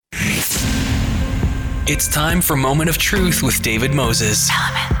It's time for Moment of Truth with David Moses.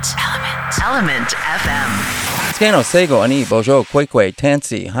 Element FM. Skano, Sego, Ani, Bojo, Kwekwe,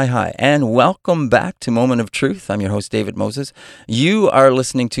 Tansi, hi, and welcome back to Moment of Truth. I'm your host, David Moses. You are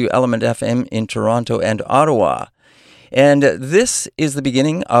listening to Element FM in Toronto and Ottawa. And this is the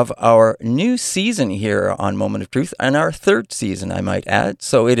beginning of our new season here on Moment of Truth, and our third season, I might add.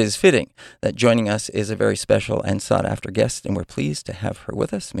 So it is fitting that joining us is a very special and sought-after guest, and we're pleased to have her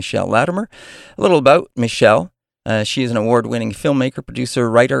with us, Michelle Latimer. A little about Michelle. She is an award-winning filmmaker, producer,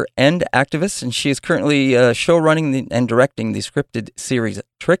 writer, and activist, and she is currently show-running and directing the scripted series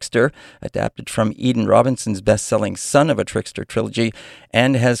Trickster, adapted from Eden Robinson's best-selling Son of a Trickster trilogy,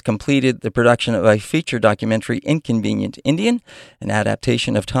 and has completed the production of a feature documentary, Inconvenient Indian, an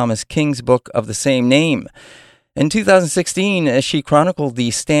adaptation of Thomas King's book of the same name. In 2016, she chronicled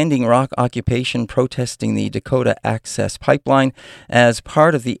the Standing Rock occupation protesting the Dakota Access Pipeline as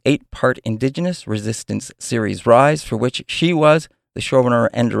part of the 8-part Indigenous Resistance series Rise, for which she was the showrunner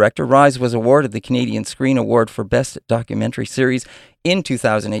and director. Rise was awarded the Canadian Screen Award for Best Documentary Series in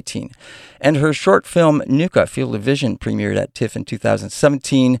 2018. And her short film, Nuka, Field of Vision, premiered at TIFF in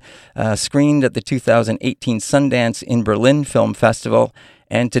 2017, screened at the 2018 Sundance in Berlin Film Festival.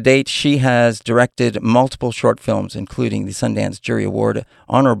 And to date, she has directed multiple short films, including the Sundance Jury Award,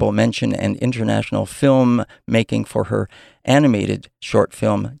 Honorable Mention, and International Film Making for her animated short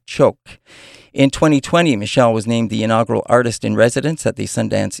film, Choke. In 2020, Michelle was named the inaugural artist in residence at the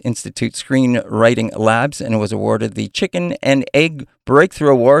Sundance Institute Screenwriting Labs and was awarded the Chicken and Egg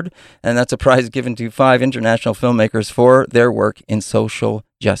Breakthrough Award, and that's a prize given to 5 international filmmakers for their work in social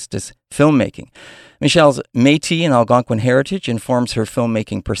justice filmmaking. Michelle's Métis and Algonquin heritage informs her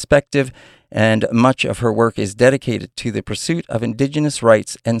filmmaking perspective, and much of her work is dedicated to the pursuit of Indigenous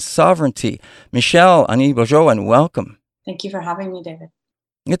rights and sovereignty. Michelle, Ani Bojo, and welcome. Thank you for having me, David.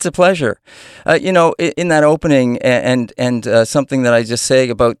 It's a pleasure. In that opening, and something that I just say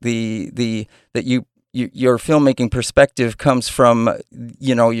about your filmmaking perspective comes from,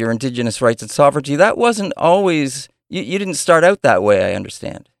 your Indigenous rights and sovereignty. That wasn't always, you didn't start out that way, I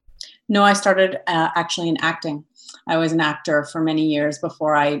understand. No, I started actually in acting. I was an actor for many years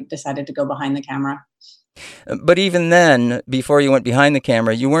before I decided to go behind the camera. But even then, before you went behind the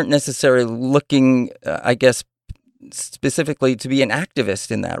camera, you weren't necessarily looking, specifically to be an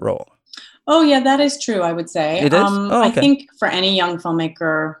activist in that role. Oh, yeah, that is true, I would say. It is? Okay. I think for any young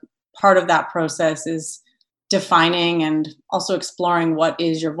filmmaker, part of that process is defining and also exploring what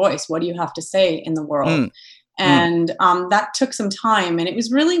is your voice. What do you have to say in the world? And that took some time. And it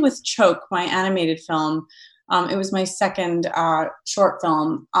was really with Choke, my animated film. It was my second short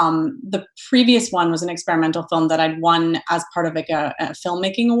film. The previous one was an experimental film that I'd won as part of a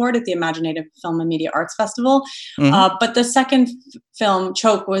filmmaking award at the Imaginative Film and Media Arts Festival. But the second film,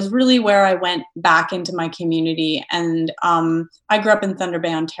 Choke, was really where I went back into my community. And I grew up in Thunder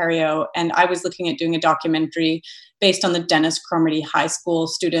Bay, Ontario, and I was looking at doing a documentary based on the Dennis Cromarty High School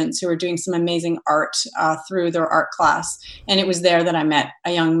students who were doing some amazing art through their art class. And it was there that I met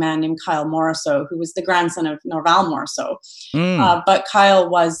a young man named Kyle Morisseau, who was the grandson of Norval Morisseau. But Kyle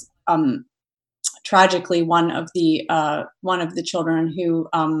was tragically one of the children who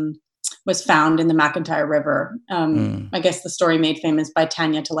was found in the McIntyre River. I guess the story made famous by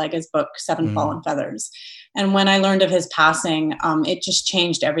Tanya Talega's book, Seven Fallen Feathers. And when I learned of his passing, it just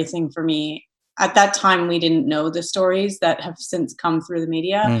changed everything for me. At that time, we didn't know the stories that have since come through the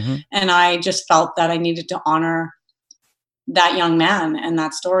media. And I just felt that I needed to honor that young man and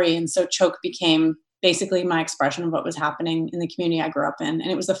that story. And so Choke became basically my expression of what was happening in the community I grew up in.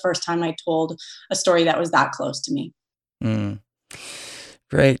 And it was the first time I told a story that was that close to me.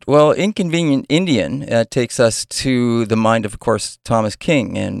 Great. Well, Inconvenient Indian takes us to the mind of course, Thomas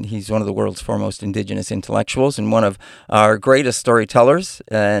King, and he's one of the world's foremost Indigenous intellectuals and one of our greatest storytellers.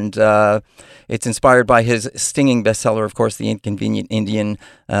 And it's inspired by his stinging bestseller, of course, The Inconvenient Indian,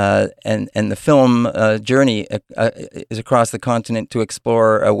 and the film journey is across the continent to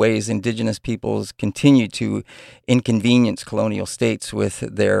explore ways Indigenous peoples continue to inconvenience colonial states with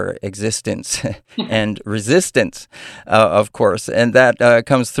their existence and resistance, of course. And that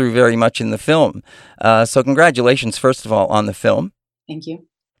comes through very much in the film. So congratulations, first of all, on the film. Thank you.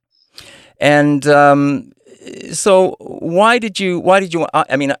 And so why did you,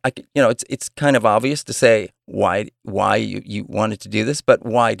 I mean, it's kind of obvious to say why you wanted to do this, but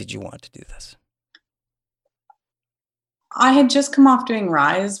why did you want to do this? I had just come off doing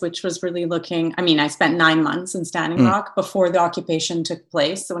Rise, which was really I spent 9 months in Standing Rock before the occupation took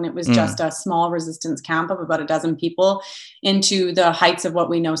place. So when it was just a small resistance camp of about a dozen people, into the heights of what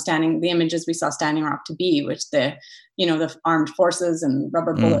we know the images we saw Standing Rock to be, which the armed forces and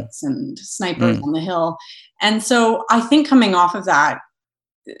rubber bullets and snipers on the hill. And so I think coming off of that,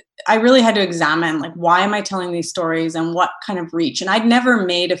 I really had to examine, like, why am I telling these stories and what kind of reach? And I'd never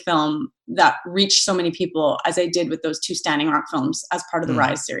made a film that reached so many people as I did with those 2 Standing Rock films as part of the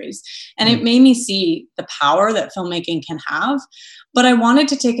Rise series. And it made me see the power that filmmaking can have. But I wanted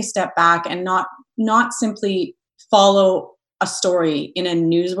to take a step back and not simply follow a story in a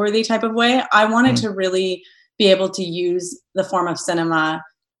newsworthy type of way. I wanted to really be able to use the form of cinema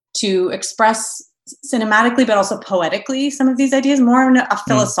to express cinematically, but also poetically, some of these ideas, more in a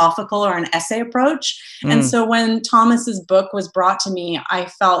philosophical or an essay approach. And so when Thomas's book was brought to me, I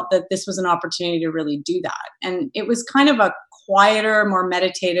felt that this was an opportunity to really do that. And it was kind of a quieter, more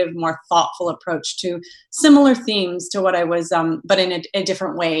meditative, more thoughtful approach to similar themes to what I was, but in a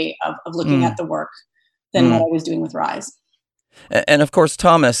different way of looking at the work than what I was doing with Rise. And of course,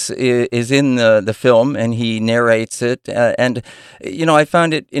 Thomas is in the film, and he narrates it. And I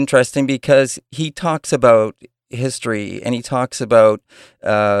found it interesting because he talks about history, and he talks about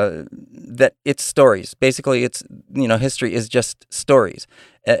that it's stories. Basically, it's history is just stories.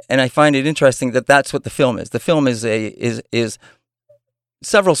 And I find it interesting that that's what the film is. The film is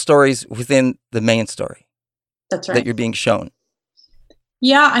several stories within the main story. That's right. That you're being shown.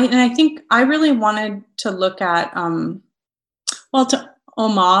 Yeah, and I think I really wanted to look at. To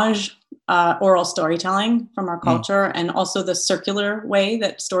homage oral storytelling from our culture, and also the circular way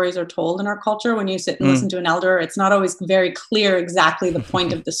that stories are told in our culture. When you sit and listen to an elder, it's not always very clear exactly the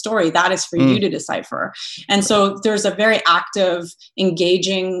point of the story. That is for you to decipher. And so there's a very active,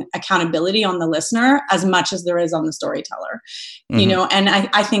 engaging accountability on the listener as much as there is on the storyteller. And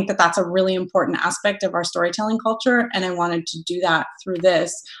I think that that's a really important aspect of our storytelling culture. And I wanted to do that through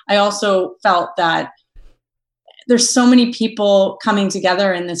this. I also felt that there's so many people coming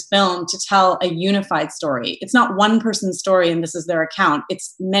together in this film to tell a unified story. It's not one person's story and this is their account.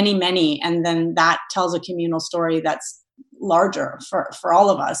 It's many, many. And then that tells a communal story that's larger for all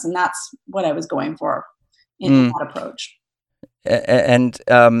of us. And that's what I was going for in that approach. And,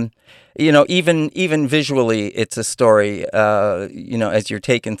 even visually, it's a story, as you're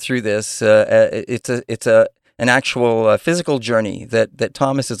taken through this, it's an actual physical journey that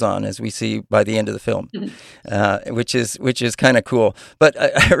Thomas is on, as we see by the end of the film, which is kind of cool. But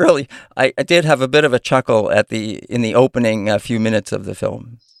I did have a bit of a chuckle in the opening few minutes of the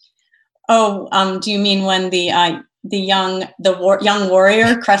film. Oh, do you mean when the young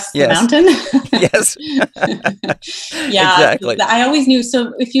warrior crests the mountain? Yes. Yeah, exactly. I always knew.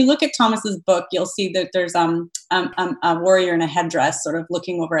 So if you look at Thomas's book, you'll see that there's a warrior in a headdress sort of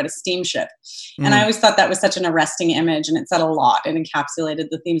looking over at a steamship. And I always thought that was such an arresting image, and it said a lot and encapsulated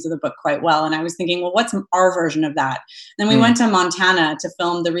the themes of the book quite well. And I was thinking, well, what's our version of that? And then we went to Montana to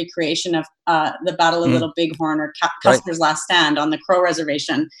film the recreation of the Battle of Little Bighorn, or Custer's Last Stand, on the Crow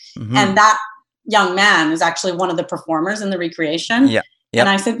Reservation. And that young man is actually one of the performers in the recreation. Yeah. And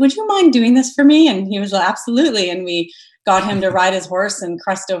I said, would you mind doing this for me? And he was like, absolutely. And we got him to ride his horse and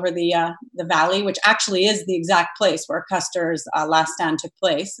crest over the valley, which actually is the exact place where Custer's last stand took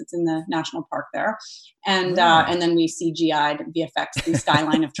place. It's in the national park there. And then we CGI'd VFX the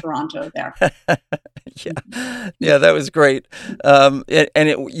skyline of Toronto there. Yeah, that was great.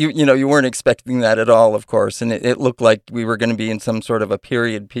 You weren't expecting that at all, of course. And it looked like we were going to be in some sort of a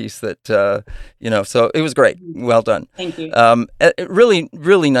period piece that, so it was great. Well done. Thank you. Really,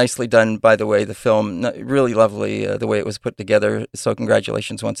 really nicely done, by the way, the film. Really lovely the way it was put together. So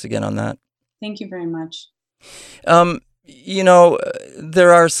congratulations once again on that. Thank you very much. There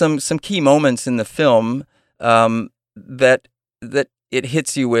are some key moments in the film that it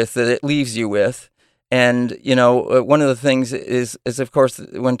hits you with, that it leaves you with. And, one of the things is of course,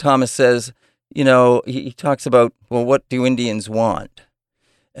 when Thomas says, he talks about, well, what do Indians want?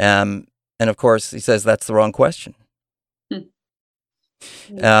 And of course, he says that's the wrong question.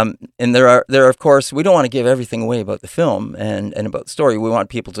 And there are, of course, we don't want to give everything away about the film and about the story. We want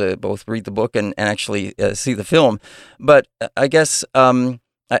people to both read the book and actually see the film. But I guess I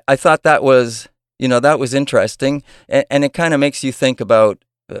thought that was, that was interesting. And it kind of makes you think about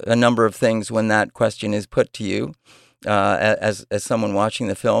a number of things when that question is put to you as someone watching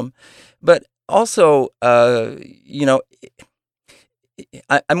the film. But also, I'm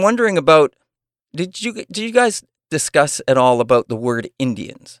wondering about, did you guys discuss at all about the word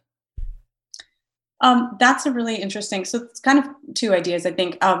Indians? That's a really interesting. So it's kind of two ideas. I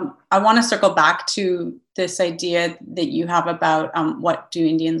think I want to circle back to this idea that you have about what do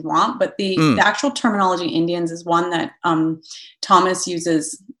Indians want, but the actual terminology Indians is one that Thomas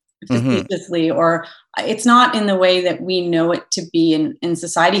uses facetiously, or it's not in the way that we know it to be in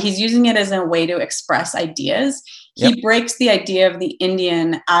society. He's using it as a way to express ideas. He breaks the idea of the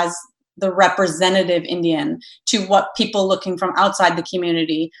Indian as the representative Indian to what people looking from outside the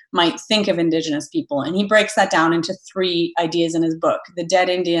community might think of Indigenous people. And he breaks that down into three ideas in his book: the dead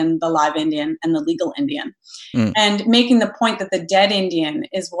Indian, the live Indian, and the legal Indian. And making the point that the dead Indian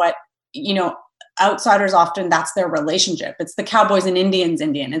is what, outsiders often, that's their relationship. It's the cowboys and Indians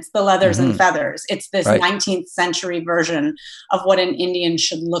Indian. It's the leathers and feathers. It's this 19th century version of what an Indian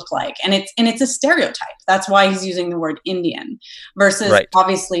should look like. And it's a stereotype. That's why he's using the word Indian versus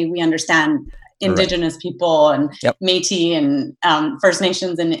obviously we understand Indigenous people and Métis and First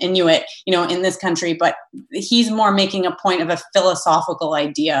Nations and Inuit, in this country, but he's more making a point of a philosophical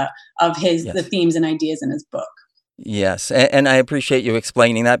idea of the themes and ideas in his book. Yes, and I appreciate you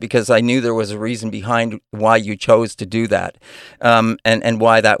explaining that, because I knew there was a reason behind why you chose to do that, and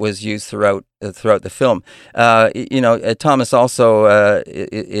why that was used throughout the film. Thomas also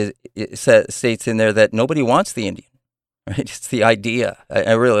states in there that nobody wants the Indian. Right, it's the idea.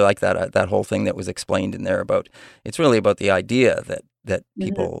 I really like that whole thing that was explained in there about. It's really about the idea that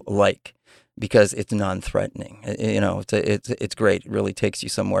people like, because it's non-threatening. It's great. It really takes you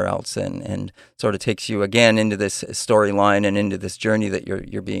somewhere else and sort of takes you again into this storyline and into this journey that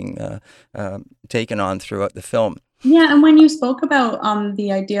you're being taken on throughout the film. Yeah, and when you spoke about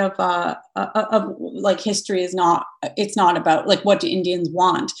the idea of like history it's not about like what do Indians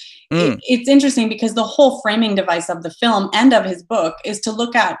want. It's interesting because the whole framing device of the film and of his book is to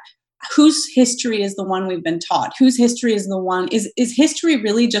look at whose history is the one we've been taught. Whose history is the one? Is history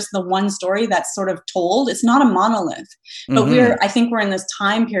really just the one story that's sort of told? It's not a monolith. But I think we're in this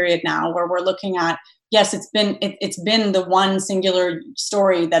time period now where we're looking at, yes, it's been the one singular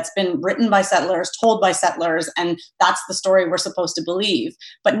story that's been written by settlers, told by settlers, and that's the story we're supposed to believe.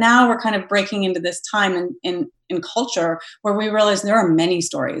 But now we're kind of breaking into this time in culture where we realize there are many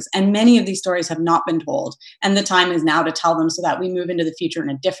stories, and many of these stories have not been told, and the time is now to tell them so that we move into the future in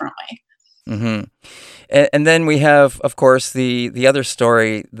a different way. And then we have, of course, the other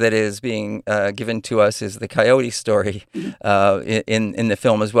story that is being given to us is the coyote story in the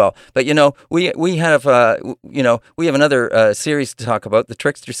film as well. But we have another series to talk about, the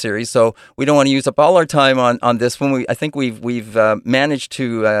Trickster series. So we don't want to use up all our time on this one. I think we've managed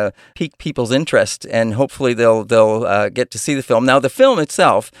to pique people's interest, and hopefully they'll get to see the film. Now the film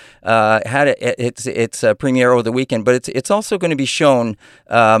itself had its premiere over the weekend, but it's also going to be shown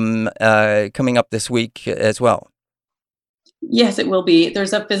coming up this week as well. Yes, it will be.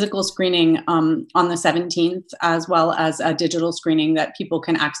 There's a physical screening on the 17th, as well as a digital screening that people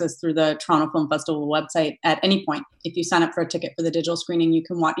can access through the Toronto Film Festival website at any point. If you sign up for a ticket for the digital screening, you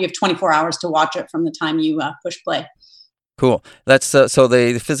can watch. You have 24 hours to watch it from the time you push play. Cool. That's so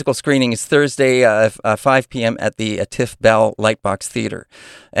the physical screening is Thursday, 5 p.m. at the Tiff Bell Lightbox Theater.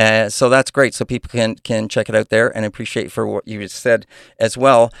 So that's great. So people can check it out there, and appreciate for what you said as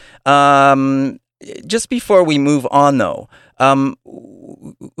well. Just before we move on, though,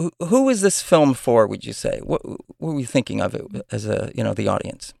 who is this film for, would you say? What were we thinking of it as the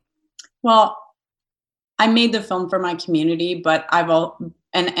audience? Well, I made the film for my community, but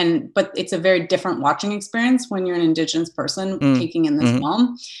but it's a very different watching experience when you're an Indigenous person taking in this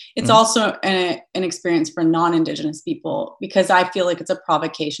film. It's also an experience for non-Indigenous people, because I feel like it's a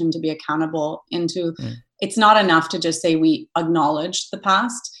provocation to be accountable into. It's not enough to just say we acknowledge the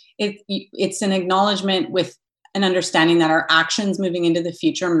past. It's an acknowledgement with an understanding that our actions moving into the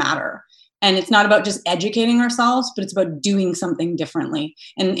future matter. And it's not about just educating ourselves, but it's about doing something differently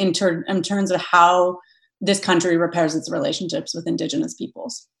in terms of how this country repairs its relationships with Indigenous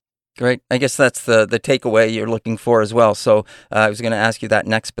peoples. Great. I guess that's the takeaway you're looking for as well. So I was going to ask you that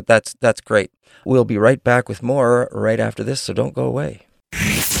next, but that's great. We'll be right back with more right after this, so don't go away.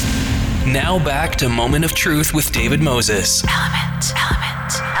 Now back to Moment of Truth with David Moses.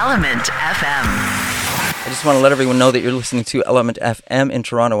 Element FM. I just want to let everyone know that you're listening to Element FM in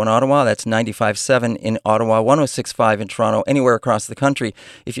Toronto and Ottawa. That's 95.7 in Ottawa, 106.5 in Toronto, anywhere across the country.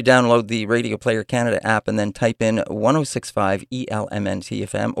 If you download the Radio Player Canada app and then type in 106.5 ELMNT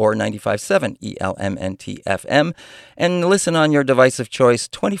FM or 95.7 ELMNT FM and listen on your device of choice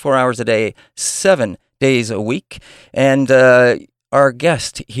 24 hours a day, 7 days a week. And our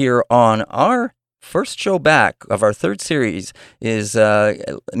guest here on our first show back of our third series is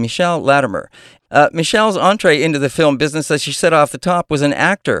Michelle Latimer. Michelle's entree into the film business, as she said off the top, was an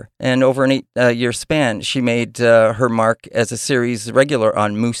actor. And over an 8-year span, she made her mark as a series regular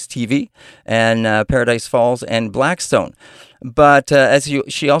on Moose TV and Paradise Falls and Blackstone. But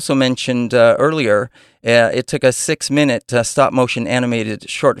she also mentioned earlier, it took a 6-minute stop-motion animated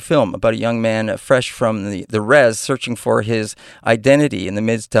short film about a young man fresh from the res searching for his identity in the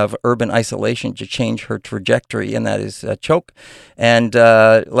midst of urban isolation to change her trajectory, and that is Choke. And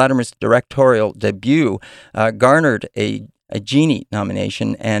Latimer's directorial debut garnered a Genie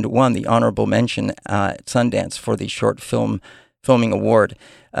nomination and won the honorable mention at Sundance for the short filming award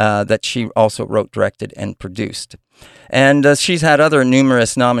that she also wrote, directed, and produced. And she's had other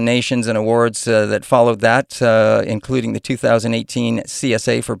numerous nominations and awards that followed that, including the 2018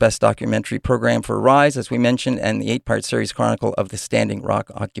 CSA for Best Documentary Program for Rise, as we mentioned, and the 8-part series Chronicle of the Standing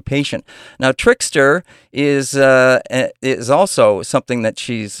Rock Occupation. Now, Trickster is also something that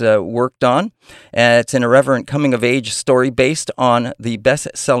she's worked on. It's an irreverent coming-of-age story based on the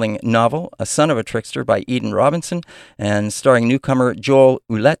best-selling novel, A Son of a Trickster by Eden Robinson, and starring newcomer Joel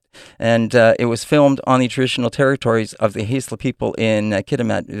Ouellette. And it was filmed on the traditional territories of the Haisla people in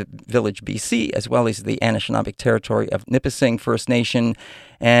Kitimat Village, BC, as well as the Anishinaabeg territory of Nipissing First Nation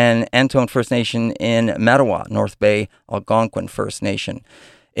and Antone First Nation in Mattawa, North Bay, Algonquin First Nation.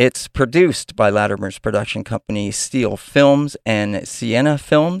 It's produced by Latimer's production company Steel Films and Sienna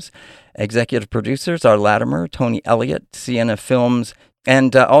Films. Executive producers are Latimer, Tony Elliott, Sienna Films,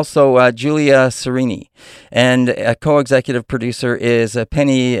 and also Julia Serini. And a co-executive producer is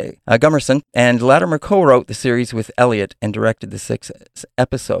Penny Gummerson. And Latimer co-wrote the series with Elliott and directed the 6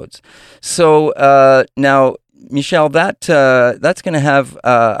 episodes. So now, Michelle, that's going to have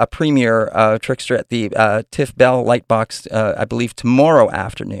a premiere, Trickster, at the TIFF Bell Lightbox, I believe, tomorrow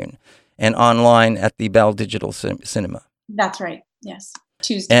afternoon, and online at the Bell Digital Cinema. That's right, yes.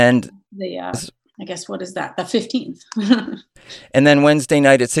 Tuesday. And I guess, what is that? The 15th. And then Wednesday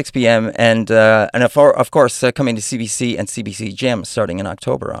night at 6 p.m. And of course, coming to CBC and CBC Gem starting in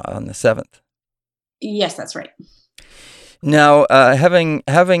October on the 7th. Yes, that's right. Now, having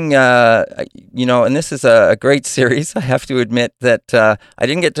and this is a great series. I have to admit that I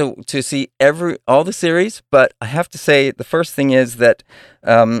didn't get to see all the series, but I have to say the first thing is that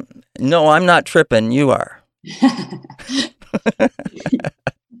no, I'm not tripping. You are.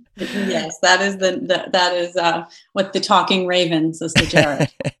 Yes, that is what the Talking Raven says to Jared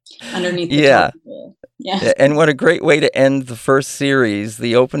underneath the talking bowl. Yeah. And what a great way to end the first series,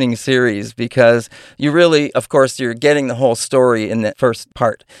 the opening series, because you really, of course, you're getting the whole story in the first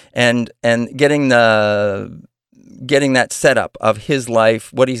part and getting that setup of his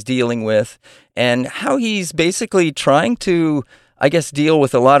life, what he's dealing with, and how he's basically trying to, I guess, deal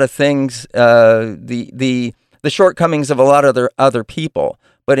with a lot of things, the shortcomings of a lot of other people.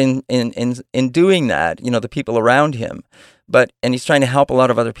 But in doing that, the people around him, and he's trying to help a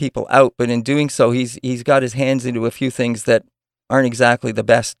lot of other people out. But in doing so, he's got his hands into a few things that aren't exactly the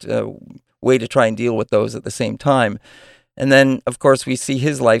best way to try and deal with those at the same time. And then, of course, we see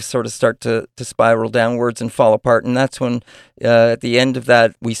his life sort of start to spiral downwards and fall apart. And that's when, at the end of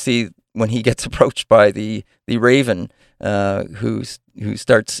that, we see when he gets approached by the Raven, who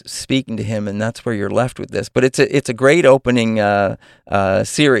starts speaking to him, and that's where you're left with this. But it's a great opening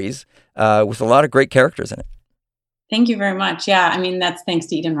series with a lot of great characters in it. Thank you very much. Yeah, I mean, that's thanks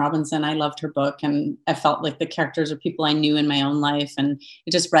to Eden Robinson. I loved her book, and I felt like the characters are people I knew in my own life, and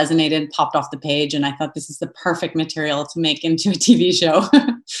it just resonated, popped off the page, and I thought this is the perfect material to make into a TV show.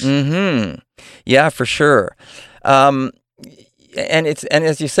 Mm-hmm. Yeah, for sure. And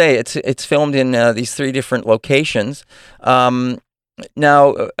as you say, it's filmed in these 3 different locations.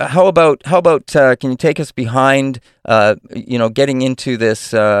 Now, how about can you take us behind, getting into this,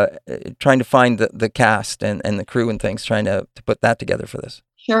 trying to find the cast and the crew and things, trying to put that together for this?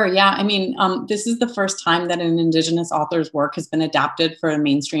 Sure. Yeah. I mean, this is the first time that an Indigenous author's work has been adapted for a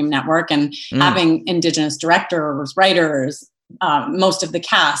mainstream network, and having Indigenous directors, writers, most of the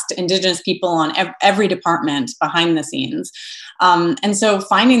cast, Indigenous people on every department behind the scenes. And so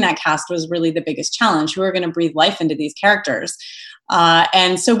finding that cast was really the biggest challenge. Who are going to breathe life into these characters?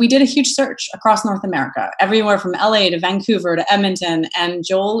 And so we did a huge search across North America, everywhere from LA to Vancouver to Edmonton. And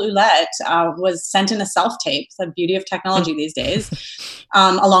Joel Ouellette was sent in a self-tape, the beauty of technology these days,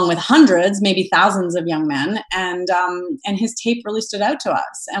 along with hundreds, maybe thousands of young men. And his tape really stood out to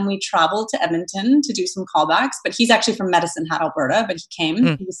us. And we traveled to Edmonton to do some callbacks. But he's actually from Medicine Hat, Alberta. But he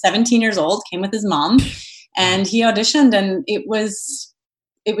came. He was 17 years old, came with his mom. And he auditioned. And it was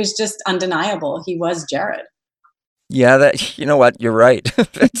just undeniable. He was Jared. Yeah, that you know what, you're right.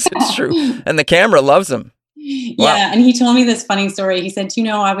 It's true, and the camera loves him. Wow. Yeah, and he told me this funny story. He said,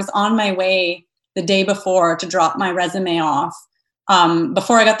 I was on my way the day before to drop my resume off.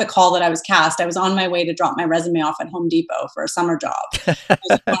 Before I got the call that I was cast, I was on my way to drop my resume off at Home Depot for a summer job. I was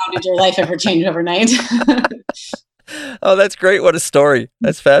like, wow, did your life ever change overnight? Oh, that's great. What a story.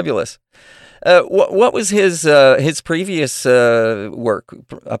 That's fabulous. What was his previous work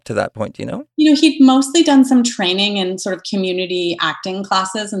up to that point? Do you know? He'd mostly done some training in sort of community acting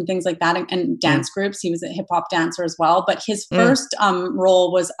classes and things like that, and dance groups. He was a hip hop dancer as well. But his first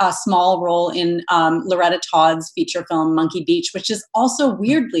role was a small role in Loretta Todd's feature film Monkey Beach, which is also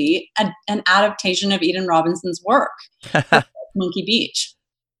weirdly an adaptation of Eden Robinson's work, Monkey Beach.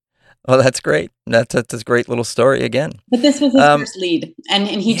 Oh, that's great. That's a great little story again. But this was his first lead. And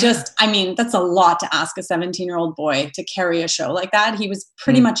he just, that's a lot to ask a 17-year-old boy to carry a show like that. He was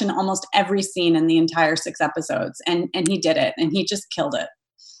pretty much in almost every scene in the entire 6 episodes. And he did it. And he just killed it.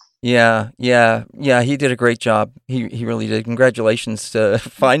 Yeah. He did a great job. He really did. Congratulations to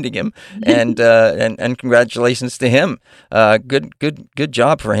finding him, and congratulations to him. Good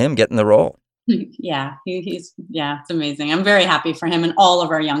job for him getting the role. Yeah, it's amazing. I'm very happy for him and all of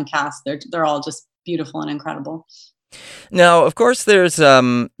our young cast. They're all just beautiful and incredible. Now, of course, there's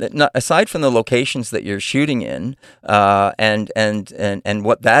aside from the locations that you're shooting in, and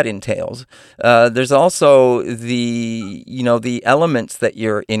what that entails, there's also the elements that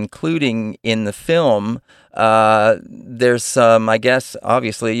you're including in the film. There's some, I guess,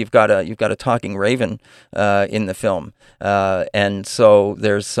 obviously you've got a talking raven in the film, and so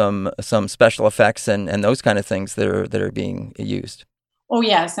there's some special effects and those kind of things that are being used. Oh,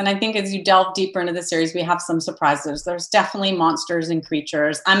 yes. And I think as you delve deeper into the series, we have some surprises. There's definitely monsters and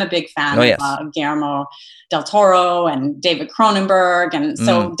creatures. I'm a big fan of Guillermo del Toro and David Cronenberg. And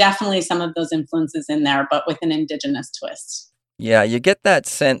so definitely some of those influences in there, but with an indigenous twist. Yeah, you get that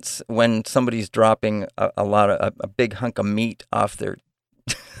sense when somebody's dropping a big hunk of meat off their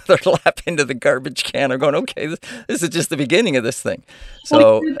lap into the garbage can. I'm going, okay, this is just the beginning of this thing.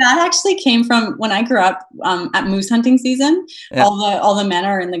 So that actually came from when I grew up at moose hunting season. Yeah. All the men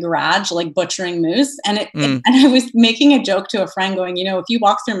are in the garage like butchering moose, and and I was making a joke to a friend, going, if you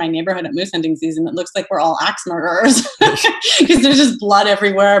walk through my neighborhood at moose hunting season, it looks like we're all axe murderers because there's just blood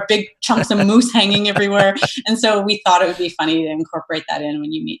everywhere, big chunks of moose hanging everywhere, and so we thought it would be funny to incorporate that in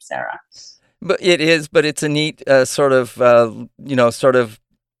when you meet Sarah. But it's a neat sort of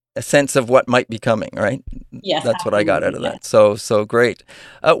a sense of what might be coming, right? Yes, that's what I got out of that. So great.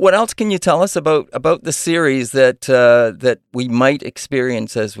 What else can you tell us about the series that we might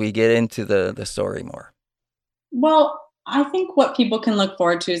experience as we get into the story more? Well, I think what people can look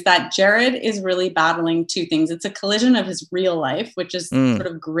forward to is that Jared is really battling 2 things. It's a collision of his real life, which is sort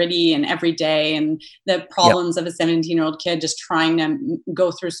of gritty and everyday, and the problems of a 17-year-old kid just trying to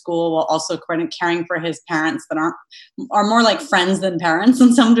go through school while also caring for his parents that are more like friends than parents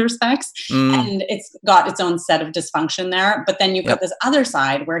in some respects. And it's got its own set of dysfunction there. But then you've got this other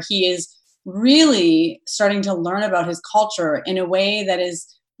side where he is really starting to learn about his culture in a way that is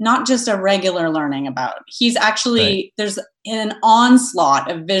not just a regular learning about. He's actually, there's an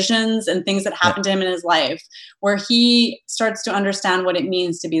onslaught of visions and things that happen to him in his life where he starts to understand what it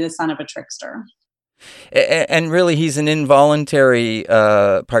means to be the son of a trickster. And really, he's an involuntary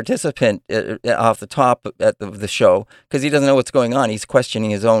participant off the top at the show because he doesn't know what's going on. He's questioning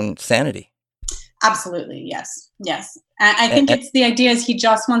his own sanity. Absolutely, yes. And I think it's the idea is he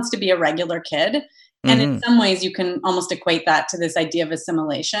just wants to be a regular kid. And in some ways, you can almost equate that to this idea of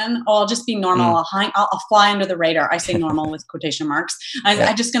assimilation. Oh, I'll just be normal. I'll fly under the radar. I say normal with quotation marks.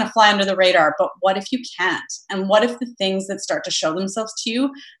 I'm just going to fly under the radar. But what if you can't? And what if the things that start to show themselves to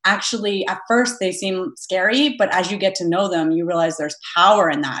you, actually, at first, they seem scary. But as you get to know them, you realize there's power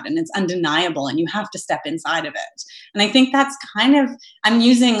in that. And it's undeniable. And you have to step inside of it. And I think that's kind of, I'm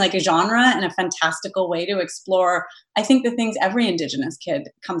using like a genre in a fantastical way to explore, I think, the things every Indigenous kid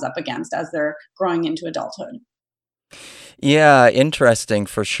comes up against as they're growing into adulthood. Yeah, interesting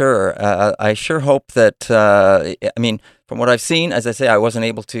for sure. I sure hope that, from what I've seen, as I say, I wasn't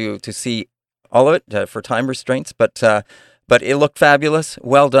able to see all of it for time restraints, but it looked fabulous.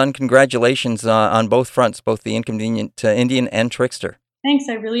 Well done. Congratulations on both fronts, both the Inconvenient Indian and Trickster. Thanks.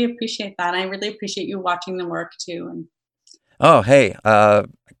 I really appreciate that. I really appreciate you watching the work too. Oh, hey,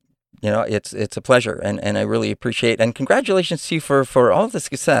 it's a pleasure, and I really appreciate, and congratulations to you for all the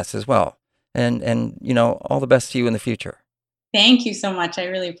success as well, and all the best to you in the future. Thank you so much. I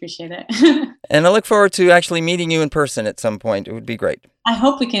really appreciate it. And I look forward to actually meeting you in person at some point. It would be great. I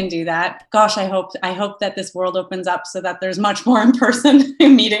hope we can do that. Gosh, I hope that this world opens up so that there's much more in-person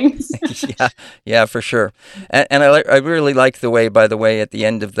meetings. Yeah, for sure. And I really like the way, by the way, at the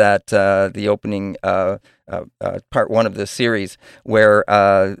end of that, the opening part one of the series, where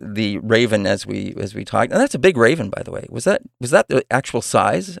the raven, as we talked, and that's a big raven, by the way. Was that the actual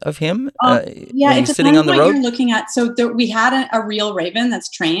size of him? Yeah, it's sitting on the road. You're looking at. So we had a real raven that's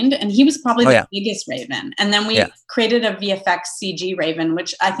trained, and he was probably the biggest raven. And then we created a VFX CG raven,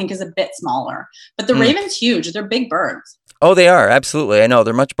 which I think is a bit smaller. But the raven's huge. They're big birds. Oh, they are, absolutely. I know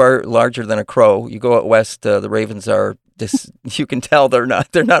they're much larger than a crow. You go out west, the ravens are you can tell they're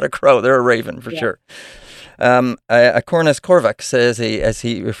not a crow. They're a raven for sure. Cornus Corvax, as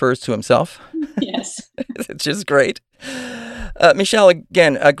he refers to himself. Yes. It's just great. Michelle,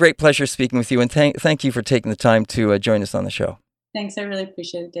 again, a great pleasure speaking with you, and thank you for taking the time to join us on the show. Thanks. I really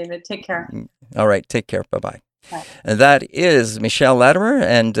appreciate it, David. Take care. All right. Take care. Bye-bye. Bye. And that is Michelle Latimer,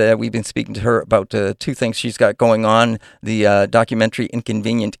 and we've been speaking to her about two things she's got going on. The documentary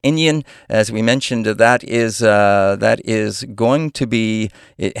Inconvenient Indian, as we mentioned, that is going to be.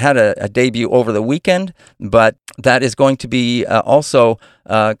 It had a debut over the weekend, but that is going to be also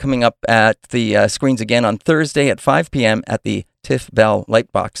coming up at the screens again on Thursday at 5 p.m. at the Tiff Bell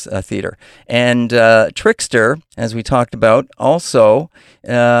Lightbox Theater. And Trickster, as we talked about, also,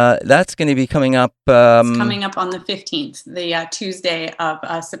 that's going to be coming up. It's coming up on the 15th, the Tuesday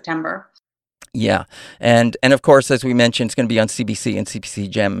of September. Yeah. And of course, as we mentioned, it's going to be on CBC and CBC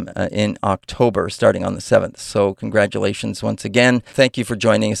Gem in October, starting on the 7th. So congratulations once again. Thank you for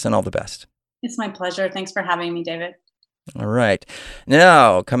joining us, and all the best. It's my pleasure. Thanks for having me, David. All right.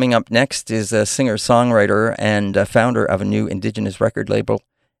 Now, coming up next is a singer-songwriter and founder of a new Indigenous record label,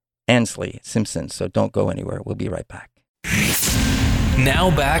 Ansley Simpson. So don't go anywhere. We'll be right back.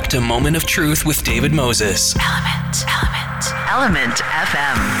 Now back to Moment of Truth with David Moses. Element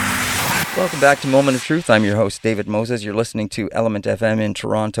FM. Welcome back to Moment of Truth. I'm your host, David Moses. You're listening to Element FM in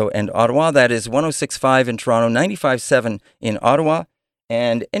Toronto and Ottawa. That is 106.5 in Toronto, 95.7 in Ottawa.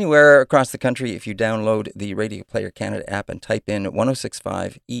 And anywhere across the country, if you download the Radio Player Canada app and type in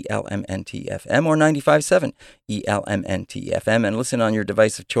 106.5 ELMNT-FM or 95.7 ELMNT-FM and listen on your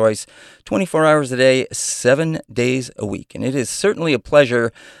device of choice 24 hours a day, 7 days a week. And it is certainly a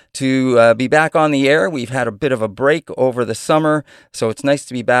pleasure to be back on the air. We've had a bit of a break over the summer, so it's nice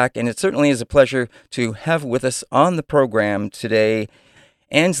to be back. And it certainly is a pleasure to have with us on the program today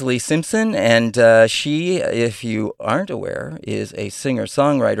Ansley Simpson, and she, if you aren't aware, is a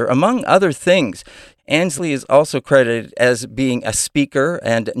singer-songwriter. Among other things, Ansley is also credited as being a speaker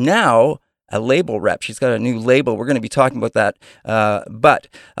and now a label rep. She's got a new label. We're going to be talking about that. But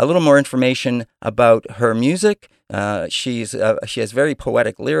a little more information about her music. She has very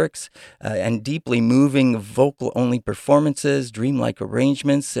poetic lyrics and deeply moving vocal-only performances, dreamlike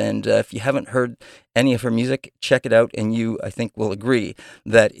arrangements. And if you haven't heard any of her music, check it out, and you, I think, will agree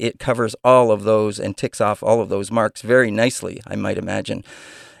that it covers all of those and ticks off all of those marks very nicely, I might imagine.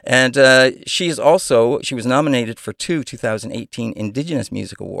 And she was nominated for 2 2018 Indigenous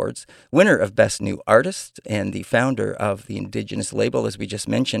Music Awards, winner of Best New Artist, and the founder of the Indigenous label, as we just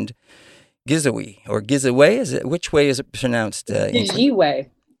mentioned, Gizawi, or Gizaway, which way is it pronounced? Gijiwe.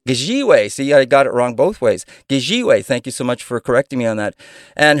 Gijiwe. See, I got it wrong both ways. Gijiwe. Thank you so much for correcting me on that.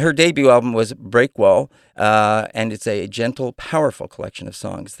 And her debut album was Breakwall, and it's a gentle, powerful collection of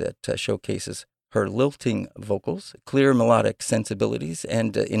songs that showcases her lilting vocals, clear melodic sensibilities,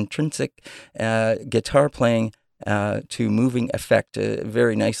 and intrinsic guitar playing to moving effect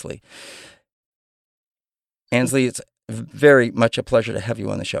very nicely. Ansley, it's very much a pleasure to have you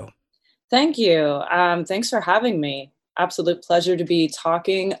on the show. Thank you. Thanks for having me. Absolute pleasure to be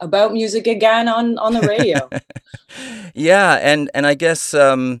talking about music again on the radio. Yeah, and I guess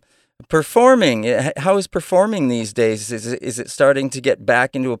performing. How is performing these days? Is it starting to get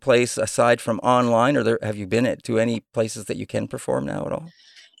back into a place aside from online, or have you been to any places that you can perform now at all?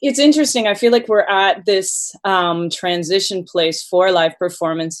 It's interesting. I feel like we're at this transition place for live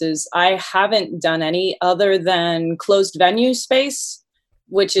performances. I haven't done any other than closed venue space,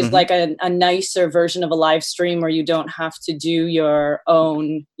 which is like a nicer version of a live stream where you don't have to do your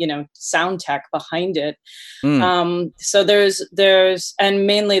own, sound tech behind it. So there's, and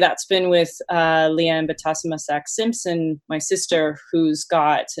mainly that's been with Leanne Batasimasak Simpson, my sister, who's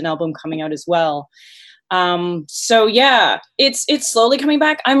got an album coming out as well. So yeah, it's slowly coming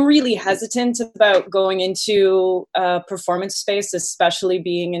back. I'm really hesitant about going into performance space, especially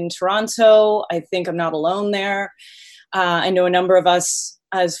being in Toronto. I think I'm not alone there. I know a number of us,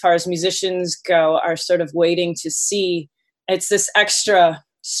 as far as musicians go, are sort of waiting to see. It's this extra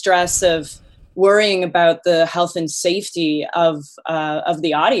stress of worrying about the health and safety of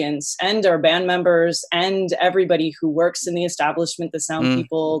the audience and our band members and everybody who works in the establishment, the sound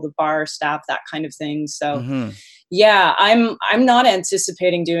people, the bar staff, that kind of thing. So yeah, I'm not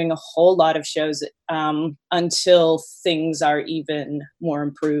anticipating doing a whole lot of shows until things are even more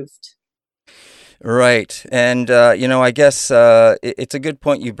improved. Right. And, I guess it's a good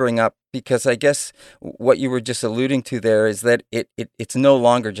point you bring up, because I guess what you were just alluding to there is that it's no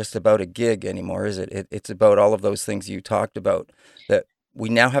longer just about a gig anymore, is it? It's about all of those things you talked about that we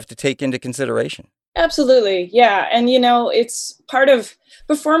now have to take into consideration. Absolutely. Yeah. And, it's part of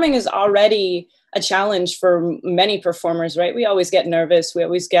performing is already a challenge for many performers, right? We always get nervous. We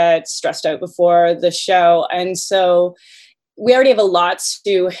always get stressed out before the show. And so we already have a lot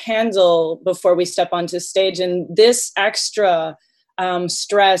to handle before we step onto stage. And this extra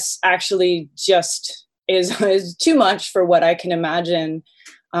stress actually just is too much for what I can imagine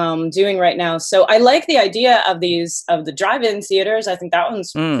doing right now. So I like the idea of the drive-in theaters. I think that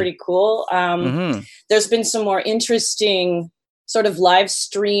one's pretty cool. There's been some more interesting sort of live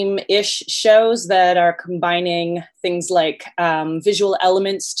stream-ish shows that are combining things like visual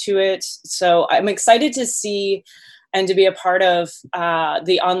elements to it. So I'm excited to see and to be a part of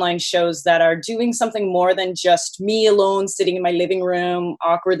the online shows that are doing something more than just me alone sitting in my living room,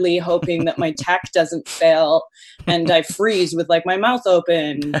 awkwardly hoping that my tech doesn't fail and I freeze with like my mouth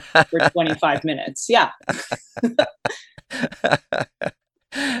open for 25 minutes. Yeah.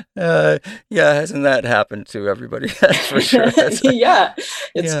 Hasn't that happened to everybody? That's for sure. Yeah,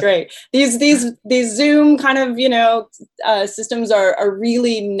 it's great. These Zoom kind of systems are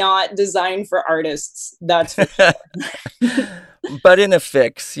really not designed for artists. That's for sure. But in a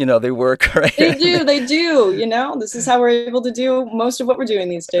fix, they work, right? They do. This is how we're able to do most of what we're doing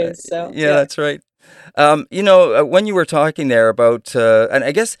these days. So yeah, that's right. When you were talking there about, and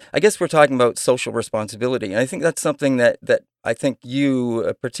I guess we're talking about social responsibility, and I think that's something that I think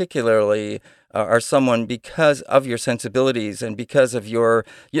you particularly are someone, because of your sensibilities and because of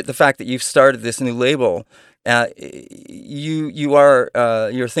the fact that you've started this new label. You're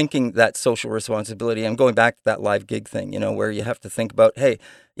thinking that social responsibility. I'm going back to that live gig thing, where you have to think about, hey,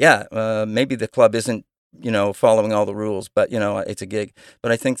 maybe the club isn't following all the rules, but it's a gig.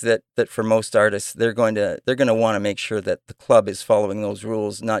 But I think that for most artists, they're going to want to make sure that the club is following those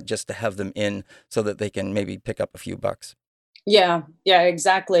rules, not just to have them in so that they can maybe pick up a few bucks. Yeah,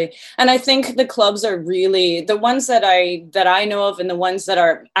 exactly. And I think the clubs are really the ones that I know of, and the ones that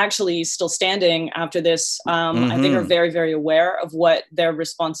are actually still standing after this, I think are very, very aware of what their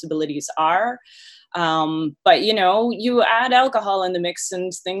responsibilities are. But you add alcohol in the mix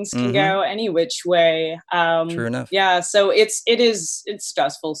and things can go any which way. True enough. Yeah. So it's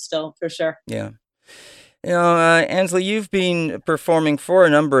stressful still, for sure. Yeah. Ansley, you've been performing for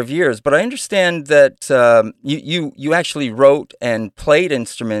a number of years, but I understand that you actually wrote and played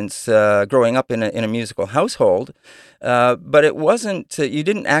instruments growing up in a musical household, but it wasn't. You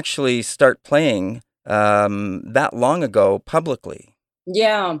didn't actually start playing that long ago publicly.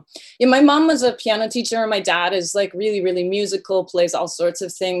 Yeah. My mom was a piano teacher, and my dad is like really, really musical, plays all sorts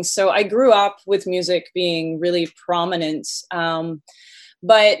of things. So I grew up with music being really prominent.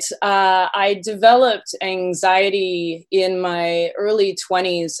 But I developed anxiety in my early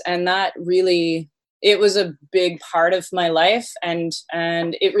 20s, and that really, it was a big part of my life. And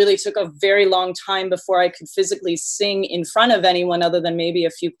it really took a very long time before I could physically sing in front of anyone other than maybe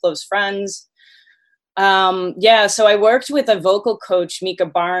a few close friends. So I worked with a vocal coach, Mika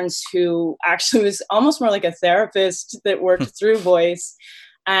Barnes, who actually was almost more like a therapist that worked through voice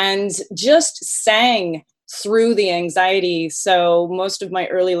and just sang through the anxiety. So most of my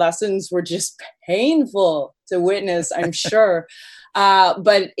early lessons were just painful to witness, I'm sure.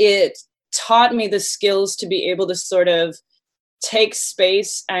 But it taught me the skills to be able to sort of take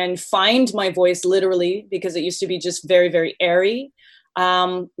space and find my voice literally, because it used to be just very, very airy,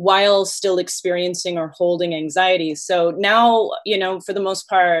 while still experiencing or holding anxiety. So now, for the most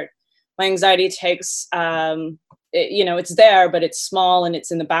part, my anxiety takes, it's there, but it's small and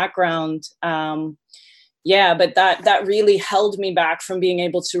it's in the background. But that really held me back from being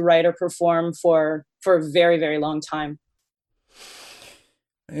able to write or perform for a very, very long time.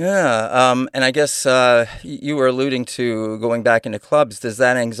 Yeah, and I guess you were alluding to going back into clubs. Does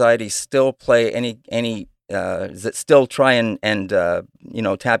that anxiety still play any? Does it still try and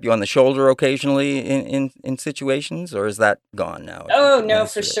tap you on the shoulder occasionally in situations, or is that gone now? Oh, no,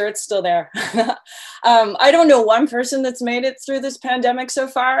 for sure. It's still there. I don't know one person that's made it through this pandemic so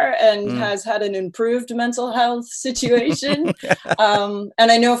far and has had an improved mental health situation. And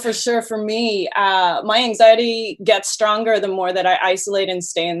I know for sure for me, my anxiety gets stronger the more that I isolate and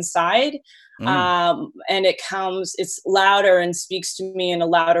stay inside. And it's louder and speaks to me in a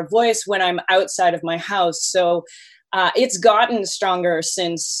louder voice when I'm outside of my house. So it's gotten stronger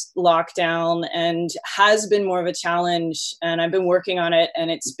since lockdown and has been more of a challenge. And I've been working on it and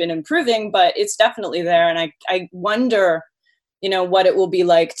it's been improving, but it's definitely there. And I wonder, what it will be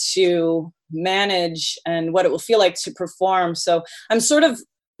like to manage and what it will feel like to perform. So I'm sort of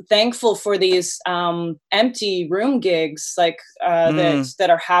thankful for these empty room gigs that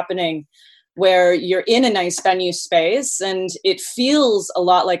are happening, where you're in a nice venue space and it feels a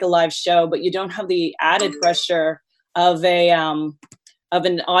lot like a live show, but you don't have the added pressure of an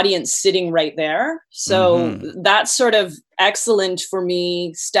audience sitting right there. So that's sort of excellent for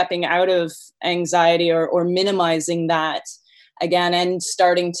me, stepping out of anxiety or minimizing that again and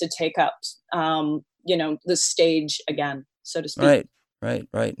starting to take up the stage again, so to speak.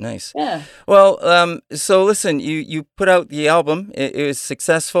 Right. Nice. Yeah. Well, so listen, you put out the album. It was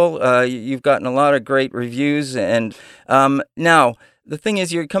successful. You've gotten a lot of great reviews. And now, the thing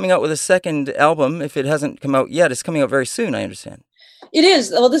is, you're coming out with a second album. If it hasn't come out yet, it's coming out very soon, I understand. It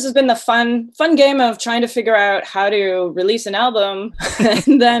is. Well, this has been the fun game of trying to figure out how to release an album.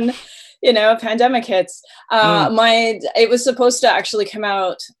 And then, a pandemic hits. It was supposed to actually come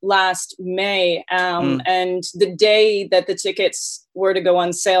out last May. And the day that the tickets were to go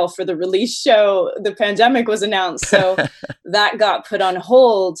on sale for the release show, the pandemic was announced. So that got put on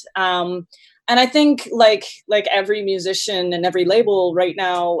hold. And I think like every musician and every label right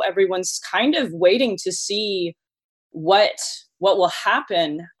now, everyone's kind of waiting to see what will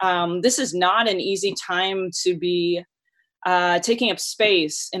happen. This is not an easy time to be taking up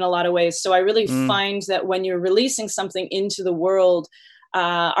space in a lot of ways. So I really find that when you're releasing something into the world,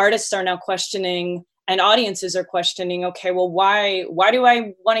 artists are now questioning and audiences are questioning, okay, well, why do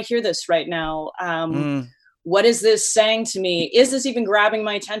I want to hear this right now? What is this saying to me? Is this even grabbing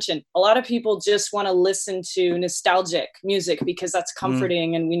my attention? A lot of people just want to listen to nostalgic music because that's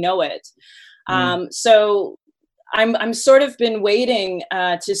comforting and we know it. So I'm sort of been waiting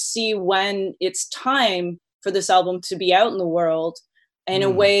to see when it's time for this album to be out in the world in a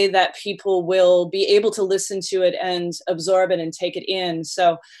way that people will be able to listen to it and absorb it and take it in.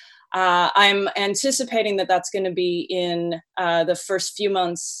 So I'm anticipating that that's going to be in the first few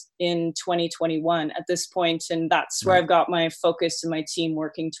months in 2021 at this point, and that's where I've got my focus and my team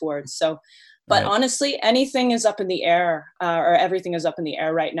working towards. So, but honestly, anything is up in the air, or everything is up in the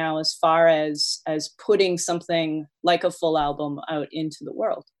air right now as far as putting something like a full album out into the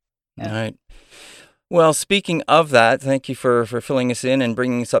world. Yeah. All right. Well, speaking of that, thank you for filling us in and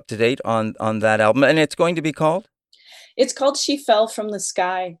bringing us up to date on that album. And it's going to be called? It's called She Fell from the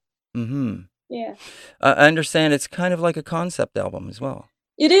Sky. Yeah. I understand it's kind of like a concept album as well.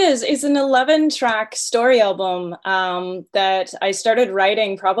 It is. It's an 11-track story album that I started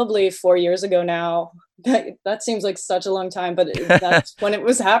writing probably 4 years ago now. That seems like such a long time, but that's when it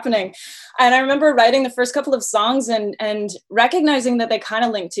was happening. And I remember writing the first couple of songs and recognizing that they kind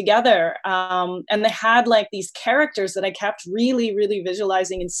of linked together. And they had like these characters that I kept really, really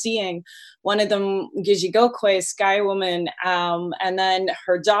visualizing and seeing. One of them, Gijigokwe, Sky Woman, and then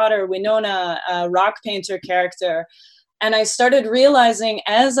her daughter, Winona, a rock painter character. And I started realizing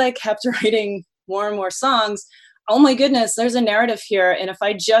as I kept writing more and more songs, oh my goodness, there's a narrative here. And if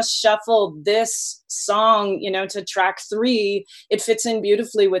I just shuffle this song, to track 3, it fits in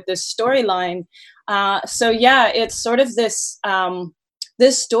beautifully with this storyline. So yeah, it's sort of this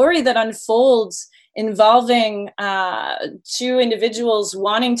story that unfolds involving 2 individuals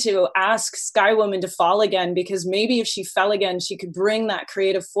wanting to ask Sky Woman to fall again, because maybe if she fell again, she could bring that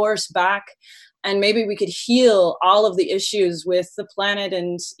creative force back. And maybe we could heal all of the issues with the planet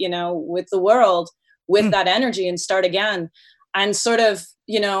and, with the world with that energy and start again. And sort of,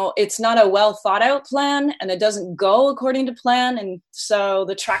 it's not a well thought out plan and it doesn't go according to plan. And so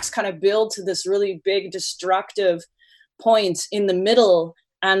the tracks kind of build to this really big destructive point in the middle.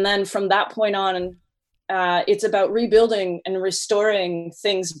 And then from that point on, it's about rebuilding and restoring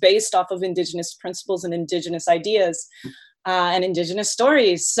things based off of Indigenous principles and Indigenous ideas and Indigenous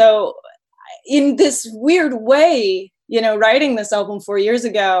stories. So in this weird way, writing this album 4 years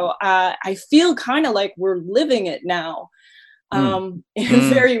ago, I feel kind of like we're living it now in a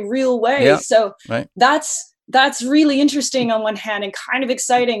very real way. Yeah, so that's that's really interesting on one hand and kind of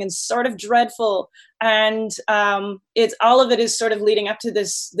exciting and sort of dreadful. And it's all of it is sort of leading up to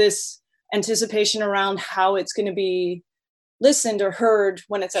this anticipation around how it's going to be listened or heard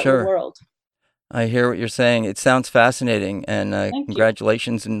when it's out in the world. I hear what you're saying. It sounds fascinating, and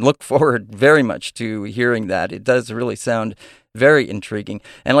congratulations, and look forward very much to hearing that. It does really sound very intriguing,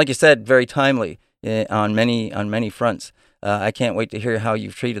 and like you said, very timely on many fronts. I can't wait to hear how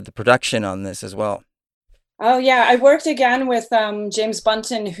you've treated the production on this as well. Oh yeah, I worked again with James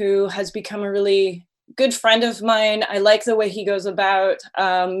Bunton, who has become a really good friend of mine. I like the way he goes about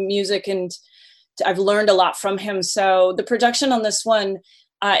music, and I've learned a lot from him. So the production on this one,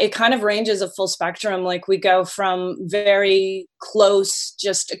 it kind of ranges a full spectrum. Like we go from very close,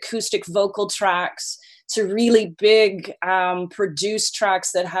 just acoustic vocal tracks to really big produced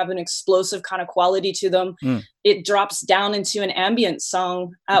tracks that have an explosive kind of quality to them. It drops down into an ambient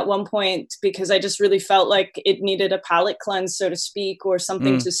song at one point because I just really felt like it needed a palate cleanse, so to speak, or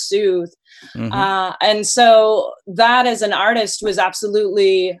something to soothe. And so that as an artist was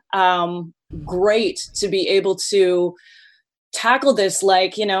absolutely great to be able to tackle this,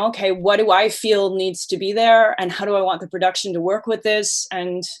 like, you know, okay, what do I feel needs to be there, and how do I want the production to work with this?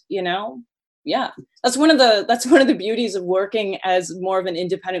 And, you know, yeah, that's one of the beauties of working as more of an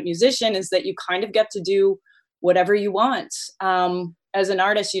independent musician, is that you kind of get to do whatever you want. As an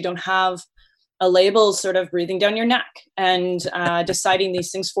artist, you don't have a label sort of breathing down your neck and deciding these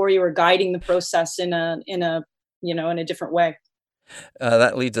things for you or guiding the process in a different way.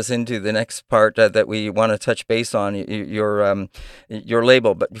 That leads us into the next part that we want to touch base on, your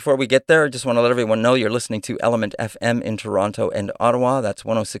label. But before we get there, I just want to let everyone know you're listening to Element FM in Toronto and Ottawa. That's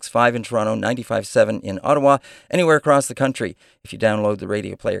 106.5 in Toronto, 95.7 in Ottawa, anywhere across the country. If you download the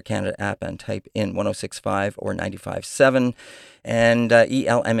Radio Player Canada app and type in 106.5 or 95.7 and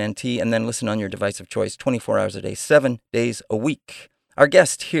ELMNT, and then listen on your device of choice 24 hours a day, 7 days a week. Our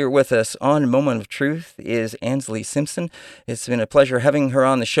guest here with us on Moment of Truth is Ansley Simpson. It's been a pleasure having her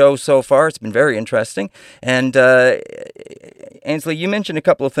on the show so far. It's been very interesting. And Ansley, you mentioned a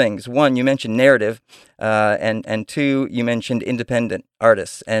couple of things. One, you mentioned narrative, and two, you mentioned independent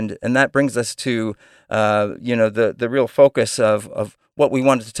artists. And that brings us to the real focus of what we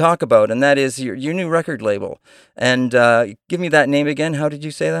wanted to talk about, and that is your new record label. And give me that name again. How did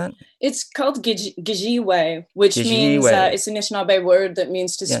you say that? It's called Gijiwe, which means it's an Anishinaabe word that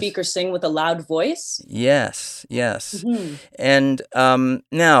means to speak or sing with a loud voice. Yes. Mm-hmm. And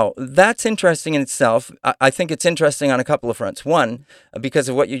now, that's interesting in itself. I think it's interesting on a couple of fronts. One, because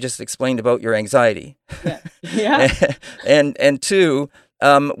of what you just explained about your anxiety. Yeah. and two,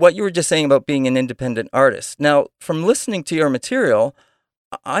 what you were just saying about being an independent artist. Now, from listening to your material,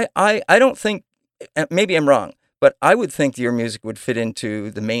 I don't think, maybe I'm wrong, but I would think your music would fit into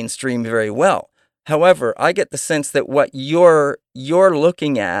the mainstream very well. However, I get the sense that what you're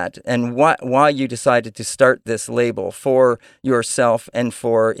looking at and why you decided to start this label for yourself and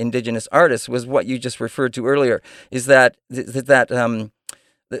for Indigenous artists was what you just referred to earlier, is that the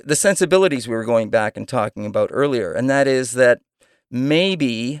sensibilities we were going back and talking about earlier, and that is that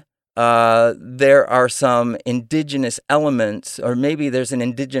maybe there are some Indigenous elements, or maybe there's an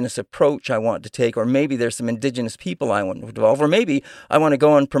Indigenous approach I want to take, or maybe there's some Indigenous people I want to involve, or maybe I want to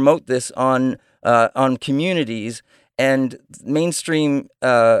go and promote this on communities, and mainstream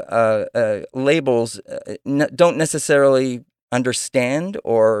labels don't necessarily understand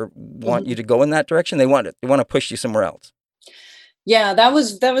or want you to go in that direction. They want to push you somewhere else. Yeah, that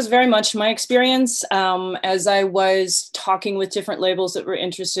was very much my experience as I was talking with different labels that were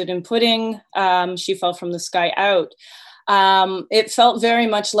interested in putting She Fell from the Sky out. It felt very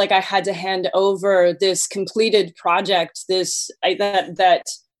much like I had to hand over this completed project, that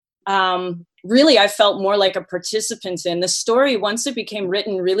really I felt more like a participant in. The story, once it became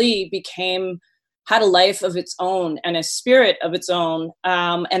written, really had a life of its own and a spirit of its own.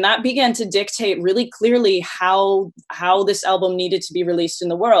 And that began to dictate really clearly how this album needed to be released in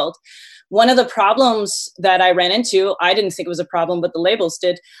the world. One of the problems that I ran into, I didn't think it was a problem, but the labels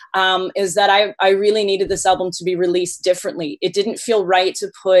did, is that I really needed this album to be released differently. It didn't feel right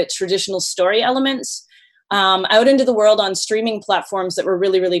to put traditional story elements out into the world on streaming platforms that were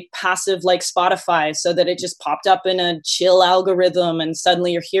really, really passive, like Spotify, so that it just popped up in a chill algorithm and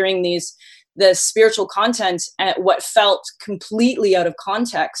suddenly you're hearing the spiritual content at what felt completely out of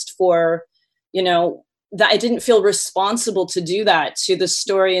context for, that I didn't feel responsible to do that to the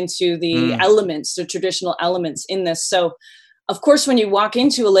story and to the elements, the traditional elements in this. So of course, when you walk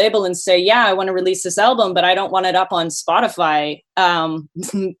into a label and say, yeah, I want to release this album, but I don't want it up on Spotify,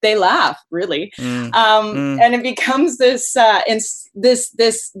 they laugh, really. And it becomes this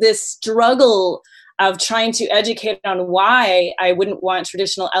struggle of trying to educate on why I wouldn't want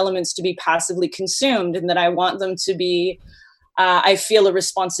traditional elements to be passively consumed, and that I want them to be, I feel a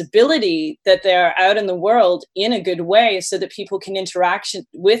responsibility that they're out in the world in a good way so that people can interact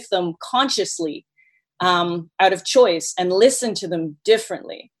with them consciously, out of choice, and listen to them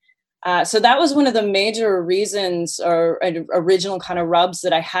differently. So that was one of the major reasons or original kind of rubs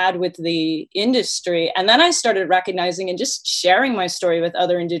that I had with the industry. And then I started recognizing and just sharing my story with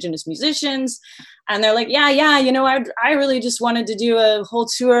other Indigenous musicians. And they're like, yeah, I really just wanted to do a whole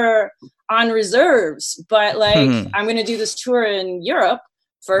tour on reserves, but like, I'm going to do this tour in Europe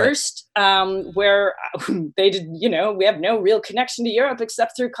first, where they did, we have no real connection to Europe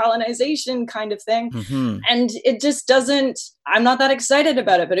except through colonization kind of thing. And it just doesn't, I'm not that excited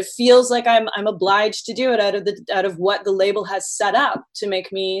about it, but it feels like I'm obliged to do it out of what the label has set up to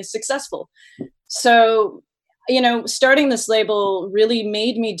make me successful. So, starting this label really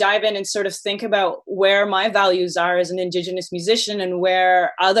made me dive in and sort of think about where my values are as an Indigenous musician and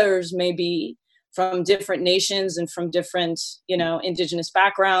where others may be from different nations and from different, Indigenous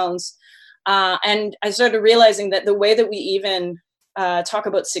backgrounds. And I started realizing that the way that we even talk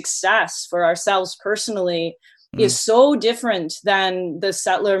about success for ourselves personally is so different than the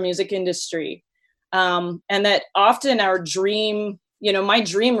settler music industry. And that often our dream, my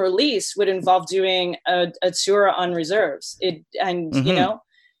dream release would involve doing a tour on reserves. It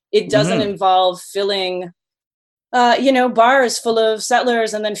doesn't involve filling bars full of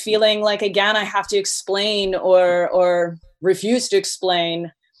settlers and then feeling like, again, I have to explain or refuse to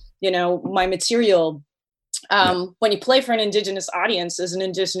explain, my material. When you play for an Indigenous audience as an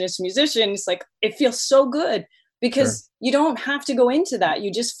Indigenous musician, it's like, it feels so good because you don't have to go into that.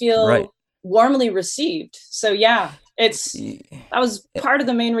 You just feel warmly received. So that was part of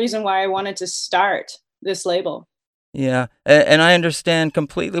the main reason why I wanted to start this label. Yeah, and I understand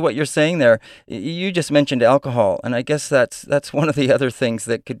completely what you're saying there. You just mentioned alcohol, and I guess that's one of the other things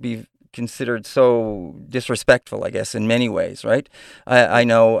that could be considered so disrespectful, I guess, in many ways, right? I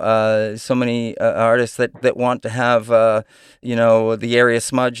know so many artists that want to have, the area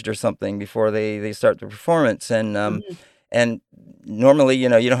smudged or something before they start the performance, and normally, you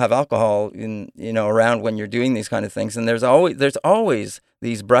don't have alcohol around when you're doing these kind of things, and there's always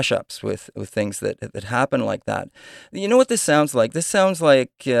these brush-ups with things that happen like that. You know what this sounds like? This sounds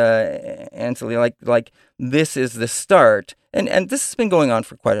like, Anseli, like this is the start, and this has been going on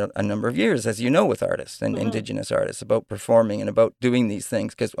for quite a number of years, as you know, with artists and Indigenous artists, about performing and about doing these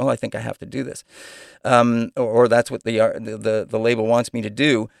things, because, I think I have to do this, or that's what the label wants me to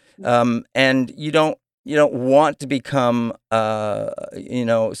do, and you don't want to become,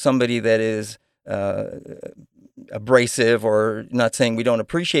 somebody that is abrasive, or not saying we don't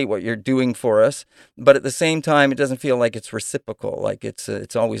appreciate what you're doing for us, but at the same time, it doesn't feel like it's reciprocal, like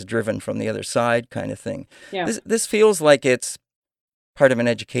it's always driven from the other side kind of thing. Yeah. This feels like it's part of an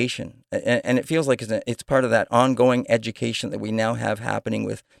education, and it feels like it's part of that ongoing education that we now have happening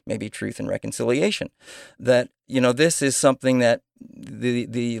with maybe Truth and Reconciliation, that, this is something that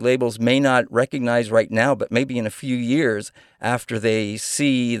the labels may not recognize right now, but maybe in a few years after they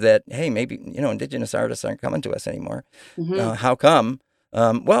see that, hey, maybe, Indigenous artists aren't coming to us anymore. How come?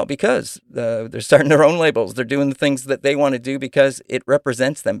 Well, because they're starting their own labels. They're doing the things that they want to do because it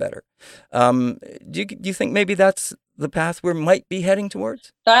represents them better. Do you think maybe that's the path we might be heading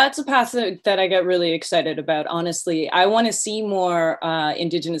towards? That's a path that I get really excited about, honestly. I want to see more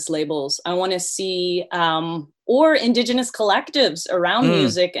Indigenous labels. I want to see or Indigenous collectives around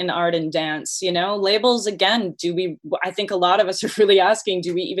music and art and dance. Labels, again, I think a lot of us are really asking,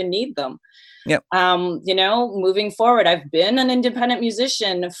 do we even need them? Yeah. Moving forward, I've been an independent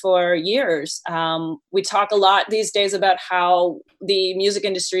musician for years. We talk a lot these days about how the music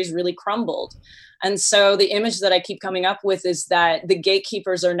industry has really crumbled. And so the image that I keep coming up with is that the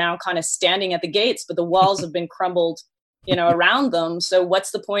gatekeepers are now kind of standing at the gates, but the walls have been crumbled, around them. So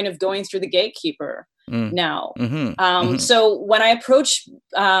what's the point of going through the gatekeeper now? So when I approached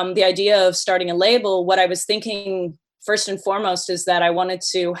the idea of starting a label, what I was thinking first and foremost is that I wanted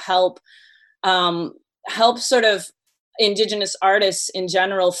to help sort of Indigenous artists in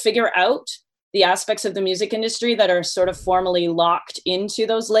general figure out the aspects of the music industry that are sort of formally locked into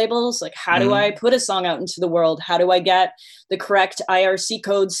those labels. Like, how do I put a song out into the world? How do I get the correct IRC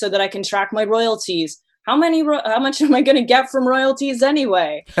codes so that I can track my royalties? How much am I going to get from royalties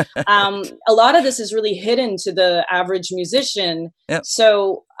anyway? A lot of this is really hidden to the average musician. Yep.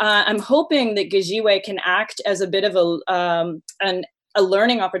 So I'm hoping that Gajiwe can act as a bit of a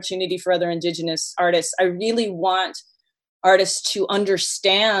learning opportunity for other Indigenous artists. I really want artists to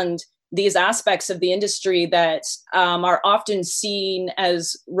understand these aspects of the industry that are often seen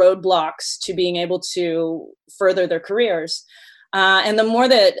as roadblocks to being able to further their careers. And the more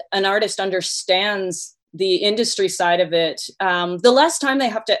that an artist understands the industry side of it, the less time they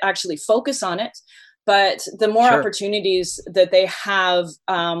have to actually focus on it, but the more opportunities that they have,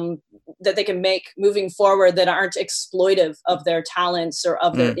 that they can make moving forward that aren't exploitive of their talents or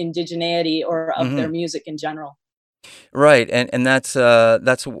of their indigeneity or of their music in general. Right, and that's a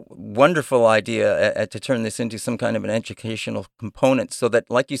wonderful idea to turn this into some kind of an educational component, so that,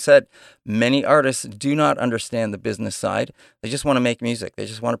 like you said, many artists do not understand the business side. They just want to make music. They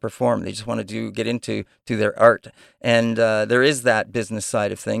just want to perform. They just want to get into their art, and there is that business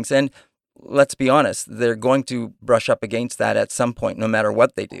side of things. And let's be honest, they're going to brush up against that at some point, no matter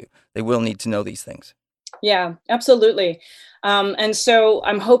what they do. They will need to know these things. Yeah, absolutely. And so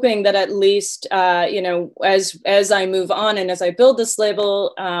I'm hoping that at least, as I move on and as I build this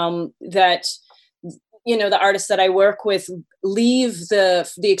label, that, the artists that I work with leave the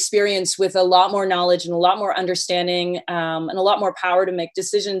experience with a lot more knowledge and a lot more understanding, and a lot more power to make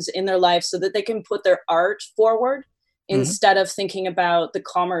decisions in their life so that they can put their art forward instead of thinking about the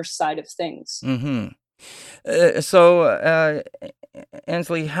commerce side of things. So,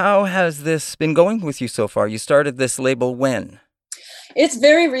 Ansley, how has this been going with you so far? You started this label when? It's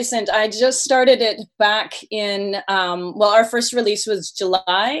very recent. I just started it back in, our first release was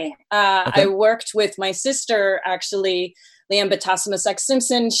July. I worked with my sister, actually, Liam Batasimus X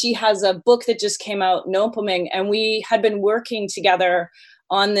Simpson. She has a book that just came out, Nopoming, and we had been working together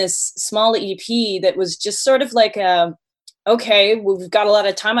on this small EP that was just sort of like okay, we've got a lot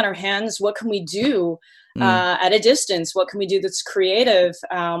of time on our hands. What can we do at a distance? What can we do that's creative?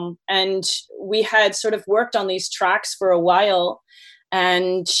 And we had sort of worked on these tracks for a while,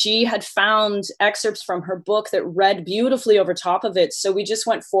 and she had found excerpts from her book that read beautifully over top of it. So we just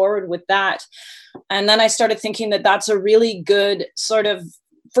went forward with that. And then I started thinking that that's a really good sort of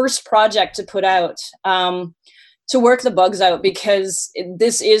first project to put out. To work the bugs out, because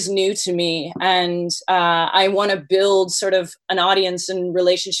this is new to me, and I want to build sort of an audience and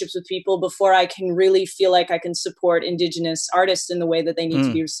relationships with people before I can really feel like I can support Indigenous artists in the way that they need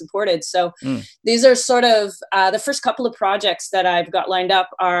to be supported. So these are sort of the first couple of projects that I've got lined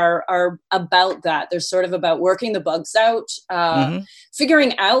up are about that. They're sort of about working the bugs out,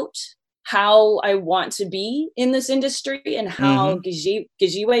 figuring out how I want to be in this industry and how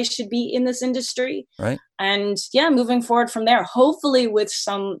Gijihwe should be in this industry. Right. And moving forward from there, hopefully with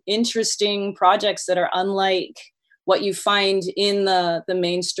some interesting projects that are unlike what you find in the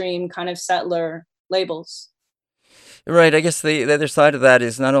mainstream kind of settler labels. Right. I guess the other side of that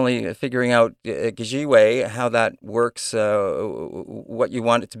is not only figuring out Gijihwe, how that works, what you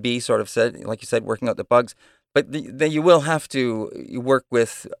want it to be, sort of said, like you said, working out the bugs, but then you will have to work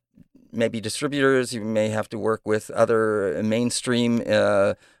with maybe distributors. You may have to work with other mainstream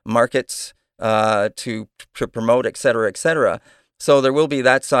markets to promote, et cetera, et cetera. So there will be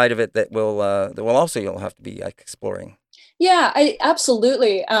that side of it that will also you'll have to be exploring. Yeah,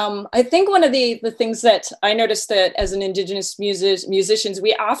 absolutely. I think one of the things that I noticed that as an Indigenous musicians,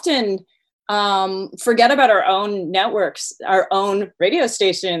 we often forget about our own networks, our own radio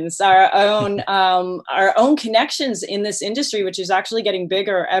stations, our own connections in this industry, which is actually getting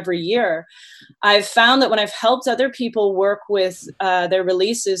bigger every year. I've found that when I've helped other people work with their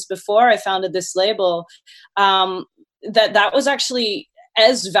releases before I founded this label, that was actually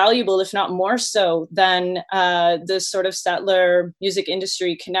as valuable, if not more so, than the sort of settler music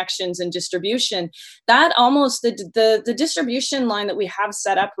industry connections and distribution. That almost the distribution line that we have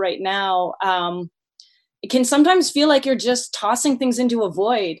set up right now, it can sometimes feel like you're just tossing things into a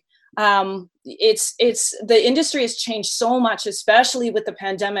void. It's the industry has changed so much, especially with the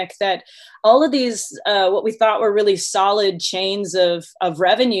pandemic, that all of these what we thought were really solid chains of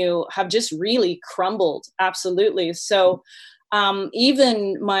revenue have just really crumbled. Absolutely. So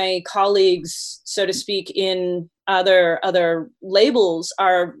even my colleagues, so to speak, in other labels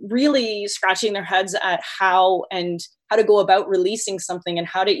are really scratching their heads at how to go about releasing something and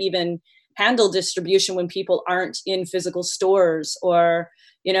how to even handle distribution when people aren't in physical stores. Or,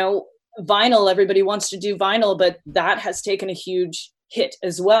 vinyl, everybody wants to do vinyl, but that has taken a huge hit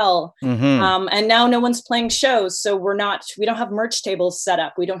as well. And now no one's playing shows, so we don't have merch tables set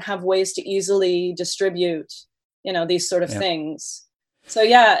up. We don't have ways to easily distribute these sort of things. So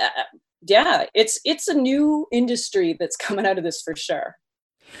it's a new industry that's coming out of this for sure.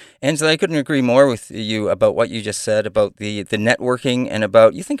 Angela, I couldn't agree more with you about what you just said about the networking and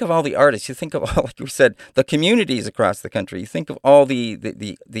about, you think of all the artists, you think of all, like you said, the communities across the country, you think of all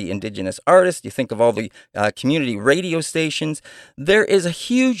the Indigenous artists, you think of all the community radio stations. There is a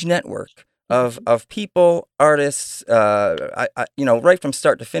huge network of people, artists, right from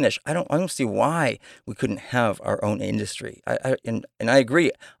start to finish. I don't see why we couldn't have our own industry. And I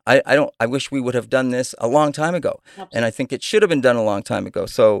agree. I wish we would have done this a long time ago. Absolutely. And I think it should have been done a long time ago.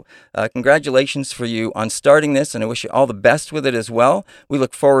 So congratulations for you on starting this, and I wish you all the best with it as well. We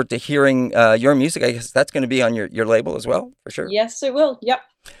look forward to hearing your music. I guess that's going to be on your label as well, for sure. Yes, it will. Yep.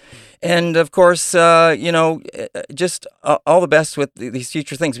 And of course, just all the best with these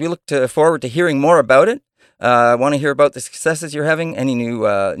future things. We look forward to hearing more about it. I want to hear about the successes you're having. Any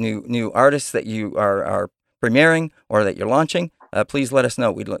new artists that you are premiering or that you're launching, please let us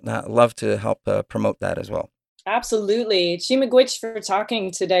know. We'd love to help promote that as well. Absolutely. Chi Miigwech for talking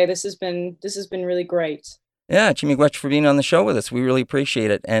today. This has been really great. Yeah, Chi Miigwech for being on the show with us. We really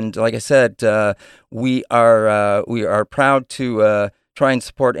appreciate it. And like I said, we are proud to try and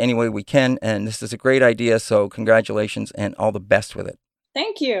support any way we can, and this is a great idea, so congratulations and all the best with it.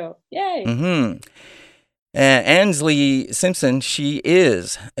 Thank you. Yay. Mm-hmm. Ansley Simpson, she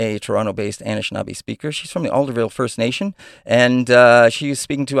is a Toronto-based Anishinaabe speaker. She's from the Alderville First Nation, and she is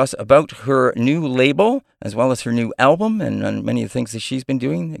speaking to us about her new label, as well as her new album, and many of the things that she's been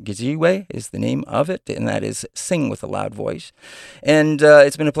doing. Giziwe is the name of it, and that is Sing with a Loud Voice. And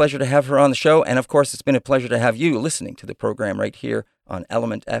it's been a pleasure to have her on the show, and of course, it's been a pleasure to have you listening to the program right here on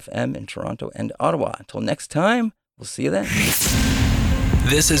Element FM in Toronto and Ottawa. Until next time, we'll see you then.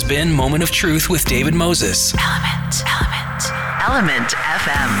 This has been Moment of Truth with David Moses. Element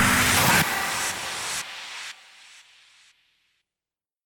FM.